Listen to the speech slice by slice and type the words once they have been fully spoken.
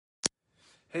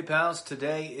Hey pals,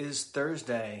 today is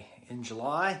Thursday in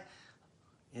July.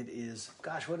 It is,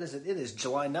 what is it? It is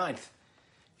July 9th.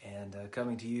 And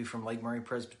coming to you from Lake Murray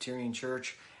Presbyterian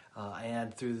Church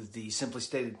and through the Simply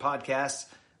Stated podcast.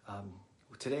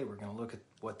 Today we're going to look at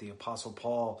what the Apostle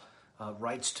Paul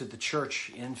writes to the church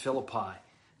in Philippi.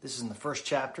 This is in the first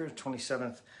chapter,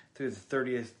 27th through the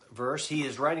 30th verse. He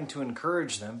is writing to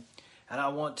encourage them. And I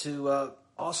want to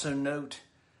also note,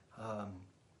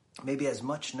 maybe as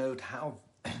much note how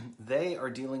they are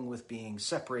dealing with being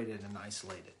separated and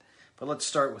isolated. But let's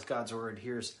start with God's word.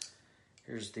 Here's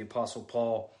the Apostle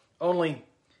Paul. Only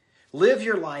live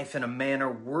your life in a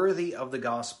manner worthy of the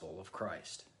gospel of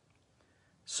Christ,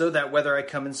 so that whether I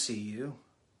come and see you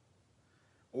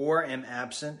or am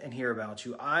absent and hear about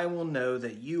you, I will know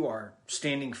that you are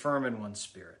standing firm in one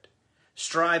spirit,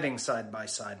 striving side by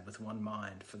side with one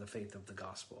mind for the faith of the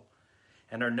gospel,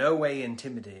 and are no way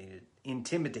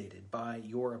intimidated by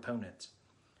your opponents.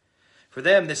 For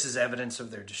them, this is evidence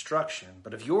of their destruction,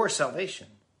 but of your salvation.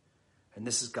 And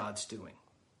this is God's doing.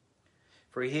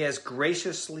 For he has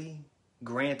graciously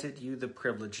granted you the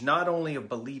privilege, not only of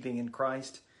believing in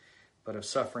Christ, but of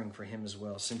suffering for him as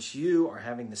well, since you are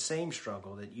having the same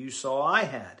struggle that you saw I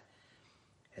had,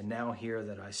 and now hear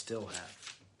that I still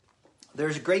have.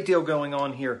 There's a great deal going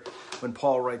on here when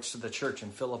Paul writes to the church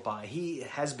in Philippi. He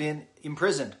has been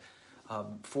imprisoned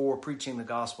for preaching the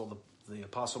gospel. The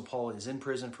Apostle Paul is in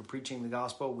prison for preaching the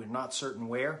gospel. We're not certain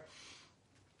where,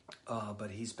 but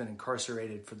he's been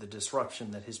incarcerated for the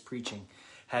disruption that his preaching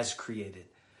has created.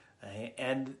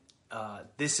 And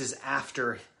this is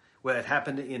after what had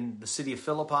happened in the city of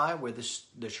Philippi, where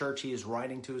the church he is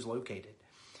writing to is located.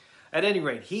 At any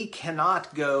rate, he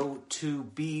cannot go to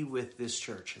be with this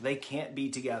church. They can't be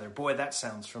together. Boy, that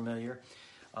sounds familiar.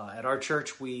 At our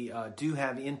church, we do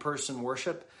have in-person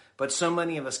worship, but so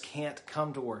many of us can't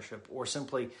come to worship or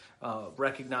simply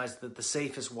recognize that the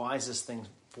safest, wisest thing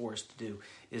for us to do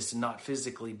is to not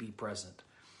physically be present.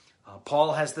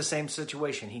 Paul has the same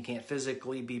situation. He can't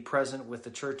physically be present with the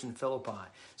church in Philippi.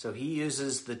 So he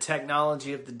uses the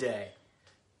technology of the day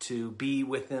to be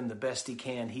with them the best he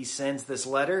can. He sends this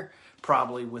letter,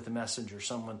 probably with a messenger,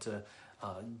 someone to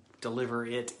deliver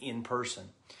it in person.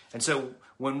 And so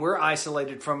when we're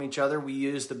isolated from each other, we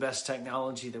use the best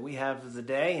technology that we have of the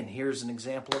day. And here's an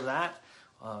example of that.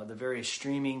 The various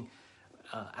streaming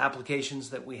applications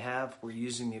that we have, we're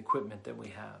using the equipment that we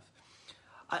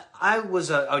have.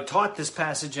 I taught this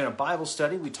passage in a Bible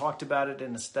study. We talked about it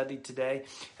in a study today.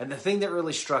 And the thing that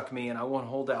really struck me, and I won't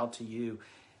hold out to you,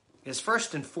 is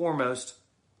first and foremost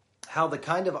how the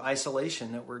kind of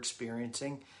isolation that we're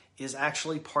experiencing is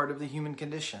actually part of the human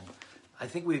condition. I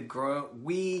think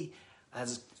we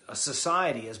as a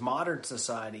society, as modern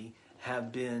society,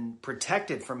 have been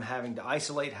protected from having to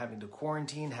isolate, having to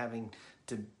quarantine, having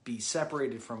to be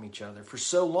separated from each other for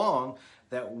so long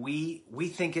that we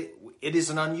think it is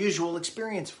an unusual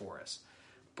experience for us.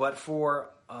 But for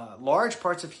large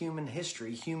parts of human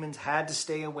history, humans had to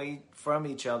stay away from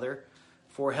each other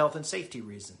for health and safety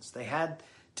reasons. They had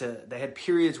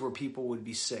periods where people would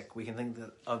be sick. We can think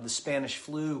of the Spanish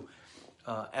flu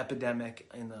epidemic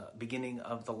in the beginning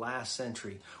of the last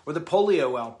century, or the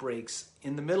polio outbreaks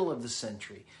in the middle of the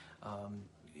century.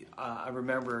 I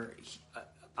remember,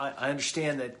 I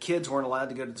understand that kids weren't allowed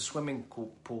to go to the swimming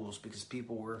pools because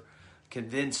people were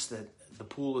convinced that the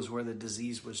pool is where the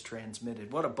disease was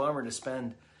transmitted. What a bummer to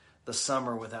spend the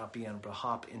summer without being able to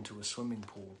hop into a swimming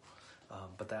pool.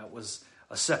 But that was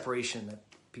a separation that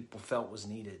people felt was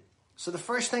needed. So the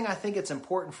first thing I think it's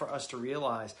important for us to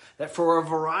realize that for a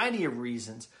variety of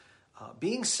reasons,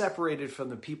 being separated from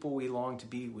the people we long to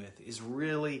be with is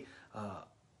really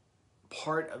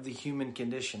part of the human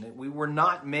condition. We were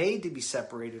not made to be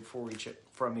separated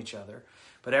from each other,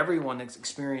 but everyone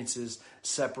experiences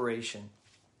separation.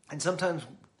 And sometimes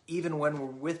even when we're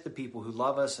with the people who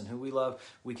love us and who we love,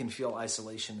 we can feel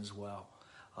isolation as well.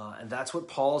 And that's what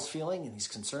Paul is feeling, and he's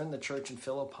concerned the church in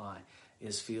Philippi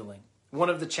is feeling. One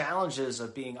of the challenges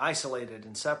of being isolated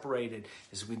and separated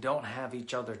is we don't have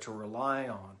each other to rely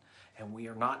on, and we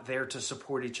are not there to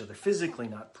support each other, physically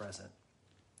not present.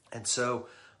 And so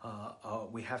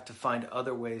we have to find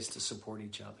other ways to support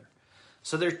each other.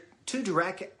 So there are two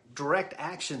direct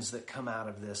actions that come out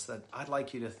of this that I'd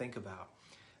like you to think about,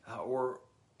 or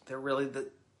they're really the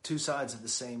two sides of the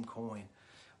same coin.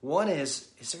 One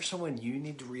is there someone you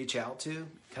need to reach out to,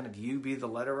 kind of you be the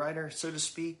letter writer, so to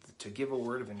speak, to give a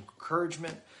word of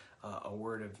encouragement, a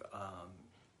word of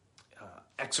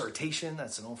exhortation?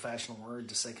 That's an old-fashioned word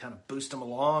to say kind of boost them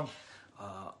along.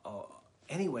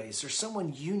 Anyways, there's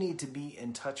someone you need to be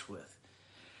in touch with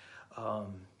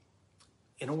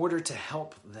in order to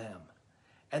help them.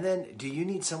 And then, do you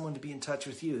need someone to be in touch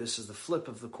with you? This is the flip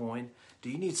of the coin. Do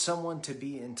you need someone to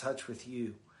be in touch with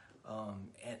you?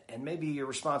 And maybe your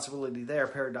responsibility there,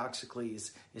 paradoxically,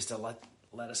 is to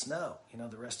let us know.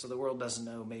 The rest of the world doesn't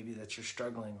know maybe that you're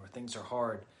struggling or things are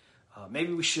hard.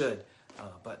 Maybe we should,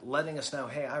 but letting us know,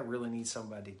 hey, I really need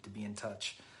somebody to be in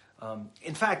touch.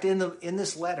 In fact, in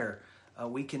this letter,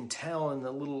 we can tell in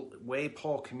the little way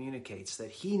Paul communicates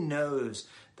that he knows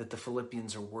that the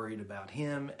Philippians are worried about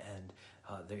him and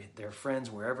their friends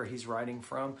wherever he's writing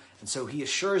from. And so he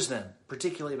assures them,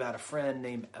 particularly about a friend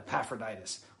named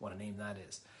Epaphroditus, what a name that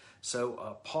is.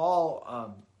 So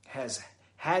Paul has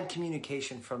had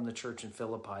communication from the church in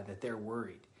Philippi that they're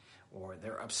worried or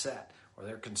they're upset or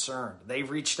they're concerned. They've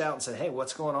reached out and said, hey,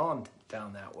 what's going on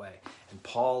down that way? And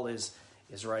Paul is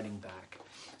writing back.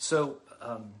 So,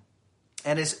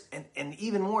 and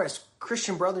even more, as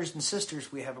Christian brothers and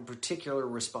sisters, we have a particular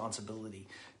responsibility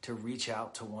to reach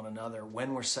out to one another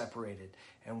when we're separated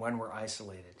and when we're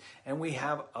isolated. And we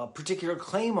have a particular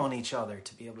claim on each other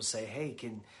to be able to say, hey,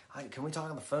 can we talk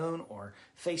on the phone or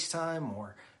FaceTime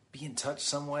or be in touch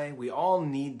some way? We all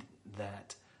need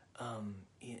that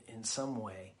in some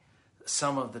way,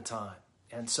 some of the time.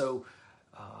 And so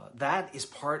that is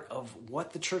part of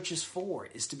what the church is for,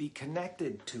 is to be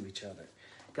connected to each other.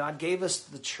 God gave us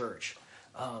the church,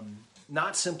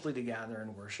 not simply to gather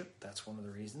and worship. That's one of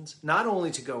the reasons. Not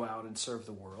only to go out and serve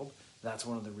the world. That's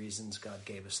one of the reasons God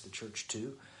gave us the church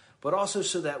too. But also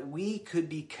so that we could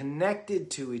be connected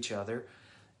to each other,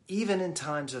 even in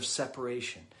times of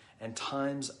separation and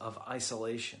times of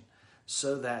isolation.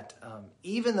 So that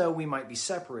even though we might be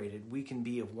separated, we can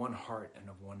be of one heart and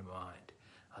of one mind.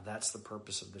 That's the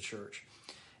purpose of the church.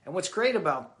 And what's great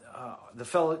about the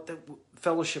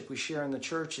fellowship we share in the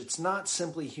church, it's not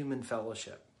simply human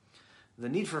fellowship. The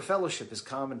need for fellowship is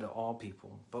common to all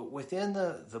people. But within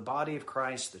the body of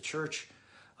Christ, the church,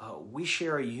 we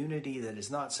share a unity that is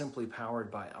not simply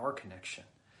powered by our connection.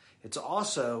 It's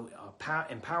also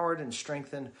empowered and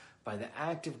strengthened by the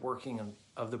active working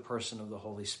of the person of the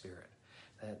Holy Spirit.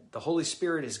 The Holy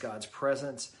Spirit is God's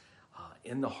presence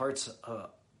in the hearts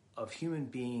of human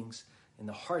beings, in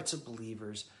the hearts of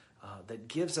believers, that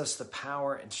gives us the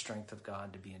power and strength of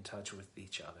God to be in touch with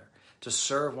each other, to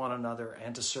serve one another,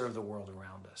 and to serve the world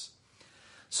around us.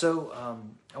 So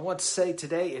I want to say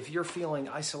today, if you're feeling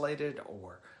isolated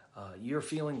or you're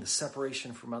feeling the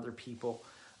separation from other people,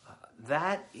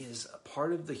 that is a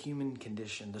part of the human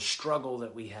condition, the struggle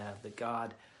that we have, that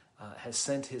God has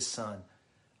sent his Son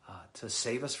to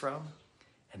save us from,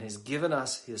 and has given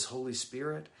us his Holy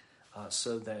Spirit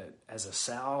so that as a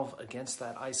salve against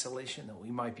that isolation, that we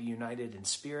might be united in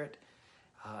spirit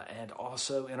and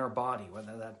also in our body,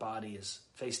 whether that body is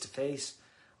face-to-face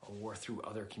or through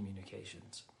other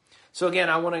communications. So again,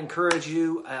 I want to encourage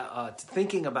you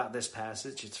thinking about this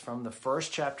passage. It's from the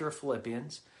first chapter of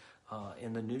Philippians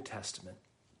in the New Testament,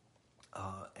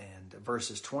 and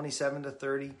verses 27 to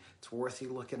 30. It's worth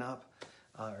you looking up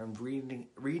and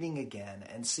reading again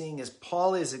and seeing as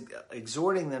Paul is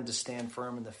exhorting them to stand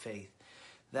firm in the faith.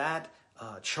 That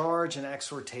charge and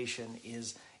exhortation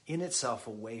is in itself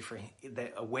a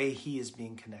way he is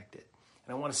being connected.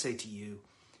 And I want to say to you,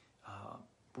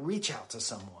 reach out to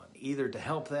someone, either to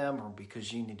help them or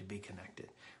because you need to be connected.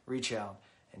 Reach out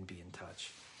and be in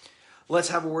touch. Let's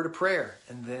have a word of prayer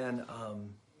and then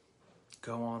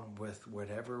go on with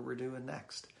whatever we're doing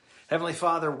next. Heavenly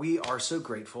Father, we are so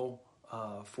grateful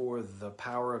for the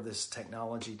power of this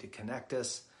technology to connect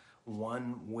us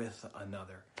one with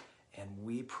another. And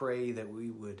we pray that we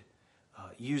would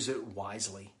use it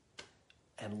wisely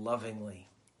and lovingly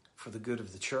for the good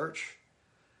of the church,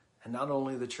 and not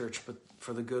only the church, but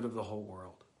for the good of the whole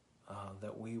world.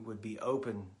 That we would be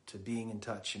open to being in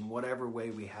touch in whatever way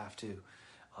we have to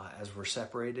as we're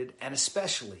separated, and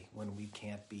especially when we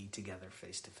can't be together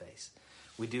face to face.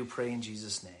 We do pray in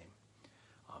Jesus' name.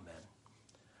 Amen.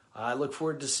 I look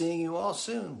forward to seeing you all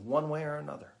soon, one way or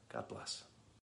another. God bless.